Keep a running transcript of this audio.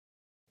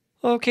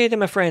Okay then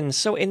my friends,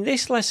 so in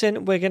this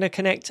lesson we're going to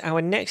connect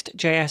our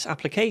Next.js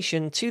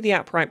application to the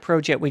Appwrite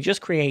project we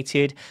just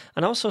created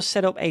and also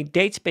set up a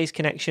database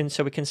connection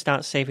so we can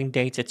start saving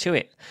data to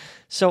it.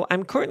 So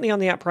I'm currently on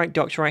the Appwrite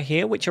docs right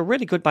here, which are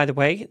really good by the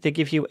way. They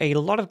give you a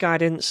lot of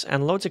guidance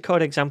and loads of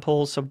code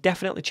examples, so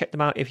definitely check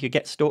them out if you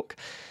get stuck.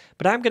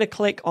 But I'm going to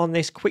click on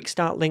this quick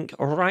start link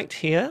right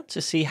here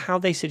to see how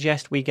they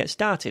suggest we get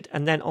started.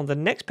 And then on the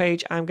next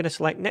page, I'm going to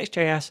select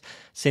Next.js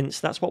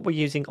since that's what we're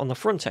using on the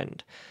front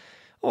end.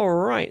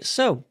 Alright,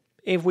 so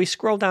if we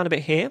scroll down a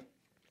bit here,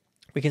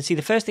 we can see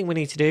the first thing we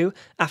need to do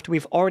after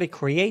we've already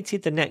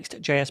created the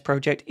Next.js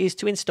project is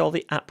to install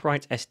the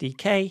Appwrite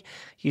SDK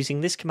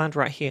using this command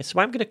right here. So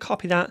I'm going to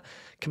copy that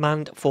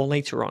command for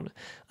later on.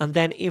 And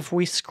then if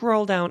we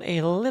scroll down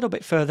a little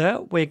bit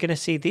further, we're going to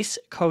see this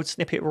code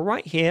snippet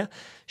right here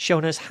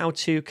showing us how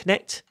to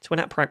connect to an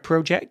Appwrite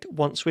project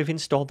once we've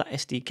installed that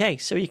SDK.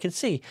 So you can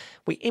see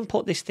we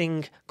import this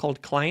thing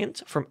called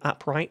client from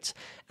Appwrite,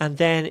 and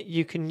then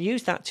you can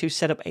use that to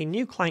set up a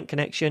new client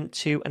connection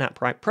to an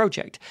Appwrite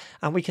project.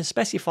 And we can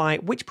specify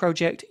which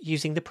project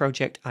using the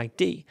project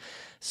ID.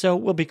 So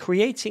we'll be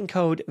creating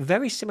code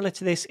very similar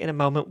to this in a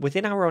moment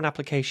within our own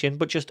application,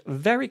 but just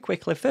very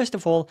quickly, first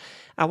of all,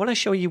 I want to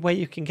show you where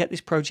you can get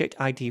this project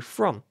ID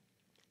from.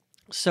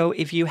 So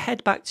if you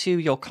head back to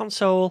your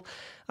console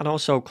and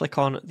also click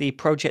on the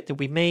project that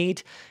we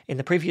made in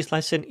the previous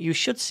lesson, you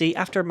should see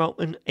after a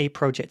moment a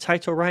project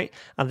title, right?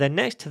 And then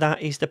next to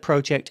that is the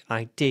project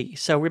ID.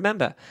 So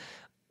remember,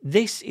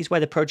 this is where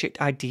the project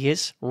ID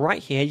is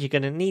right here. You're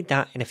going to need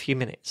that in a few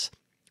minutes.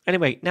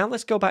 Anyway, now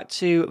let's go back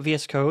to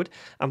VS Code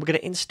and we're going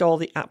to install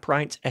the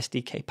Appwrite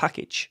SDK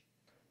package.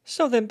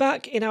 So then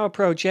back in our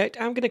project,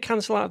 I'm going to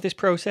cancel out of this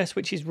process,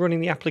 which is running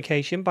the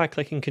application by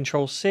clicking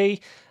Ctrl+C,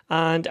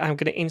 and I'm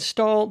going to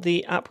install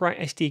the Appwrite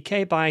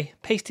SDK by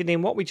pasting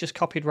in what we just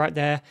copied right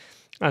there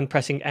and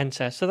pressing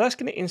enter. So that's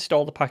going to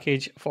install the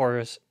package for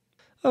us.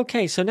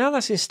 Okay, so now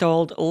that's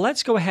installed,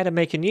 let's go ahead and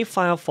make a new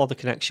file for the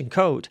connection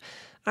code.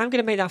 I'm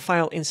going to make that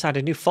file inside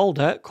a new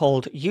folder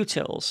called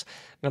utils.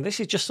 Now this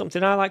is just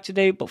something I like to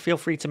do, but feel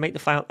free to make the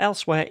file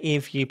elsewhere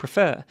if you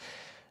prefer.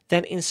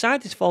 Then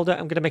inside this folder,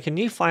 I'm going to make a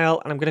new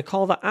file and I'm going to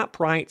call that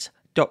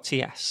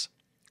appwrite.ts.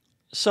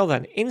 So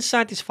then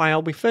inside this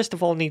file, we first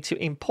of all need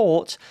to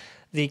import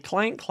the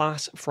client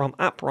class from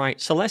Appwrite.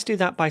 So let's do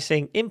that by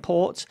saying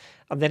import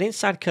and then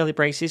inside curly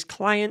braces,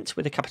 client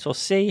with a capital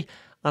C,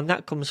 and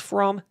that comes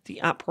from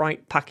the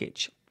Appwrite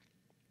package.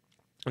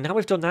 And now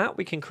we've done that,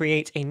 we can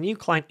create a new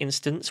client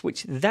instance,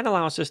 which then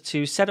allows us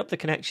to set up the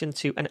connection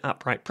to an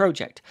Appwrite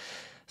project.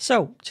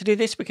 So to do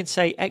this, we can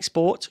say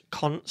export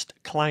const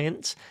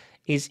client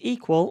is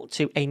equal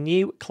to a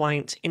new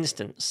client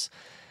instance.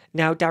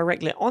 Now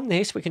directly on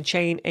this, we can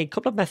chain a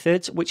couple of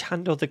methods which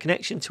handle the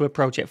connection to a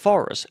project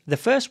for us. The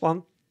first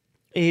one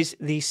is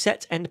the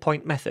set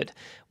endpoint method,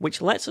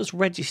 which lets us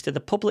register the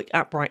public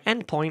Appwrite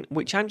endpoint,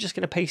 which I'm just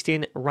going to paste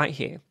in right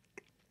here.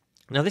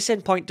 Now this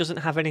endpoint doesn't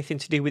have anything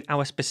to do with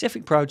our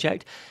specific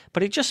project,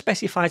 but it just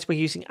specifies we're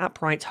using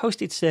Appwrite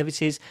hosted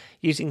services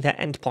using their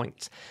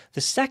endpoints.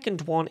 The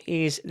second one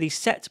is the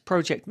set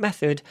project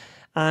method,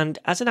 and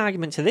as an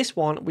argument to this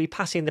one, we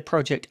pass in the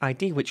project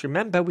ID, which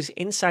remember was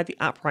inside the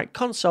Appwrite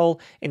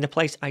console in the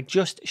place I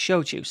just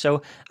showed you.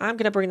 So I'm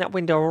going to bring that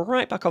window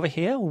right back over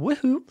here,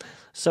 woohoo,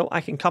 so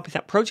I can copy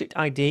that project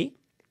ID.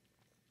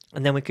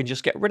 And then we can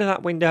just get rid of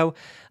that window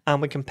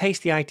and we can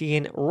paste the ID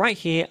in right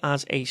here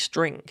as a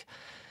string.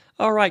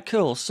 Alright,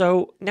 cool.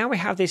 So now we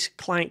have this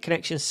client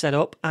connection set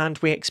up and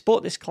we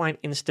export this client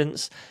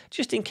instance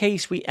just in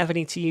case we ever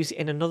need to use it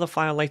in another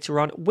file later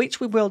on, which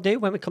we will do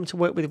when we come to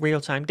work with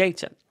real-time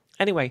data.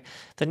 Anyway,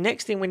 the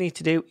next thing we need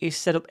to do is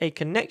set up a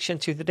connection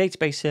to the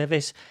database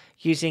service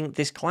using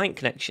this client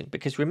connection,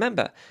 because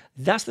remember,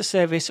 that's the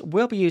service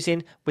we'll be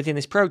using within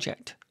this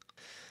project.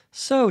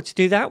 So to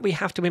do that, we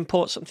have to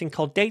import something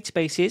called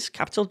databases,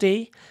 capital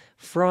D,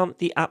 from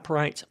the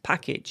Appwrite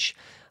package.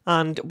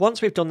 And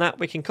once we've done that,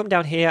 we can come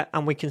down here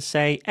and we can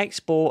say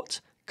export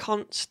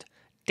const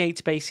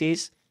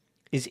databases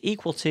is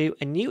equal to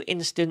a new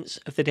instance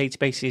of the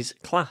databases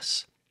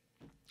class.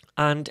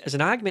 And as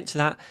an argument to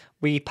that,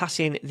 we pass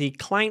in the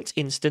client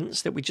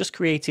instance that we just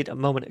created a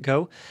moment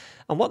ago.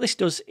 And what this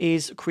does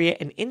is create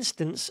an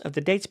instance of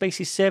the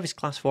databases service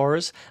class for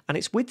us. And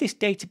it's with this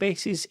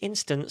databases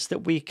instance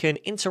that we can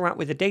interact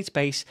with the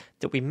database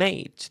that we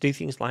made to do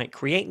things like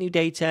create new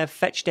data,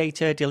 fetch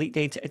data, delete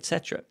data,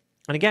 etc.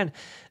 And again,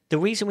 the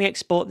reason we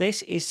export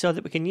this is so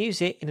that we can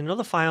use it in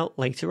another file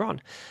later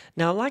on.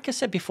 Now, like I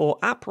said before,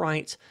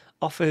 Appwrite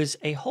offers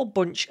a whole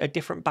bunch of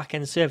different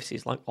backend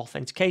services like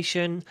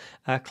authentication,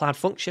 cloud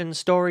functions,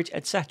 storage,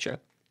 etc.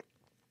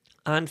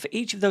 And for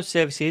each of those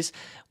services,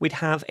 we'd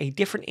have a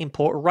different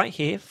import right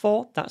here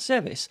for that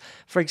service.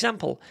 For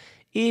example,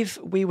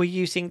 if we were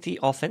using the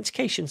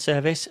authentication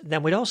service,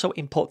 then we'd also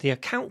import the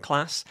account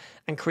class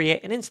and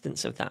create an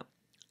instance of that.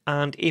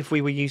 And if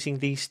we were using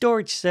the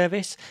storage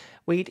service,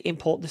 we'd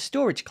import the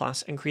storage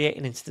class and create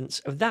an instance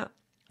of that.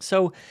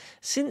 So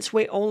since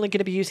we're only going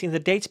to be using the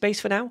database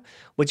for now,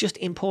 we're just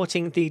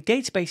importing the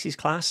databases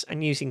class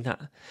and using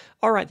that.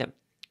 All right then.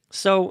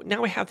 So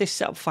now we have this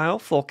setup file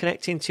for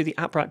connecting to the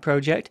Appwrite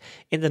project.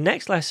 In the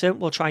next lesson,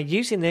 we'll try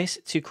using this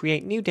to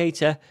create new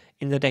data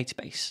in the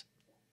database.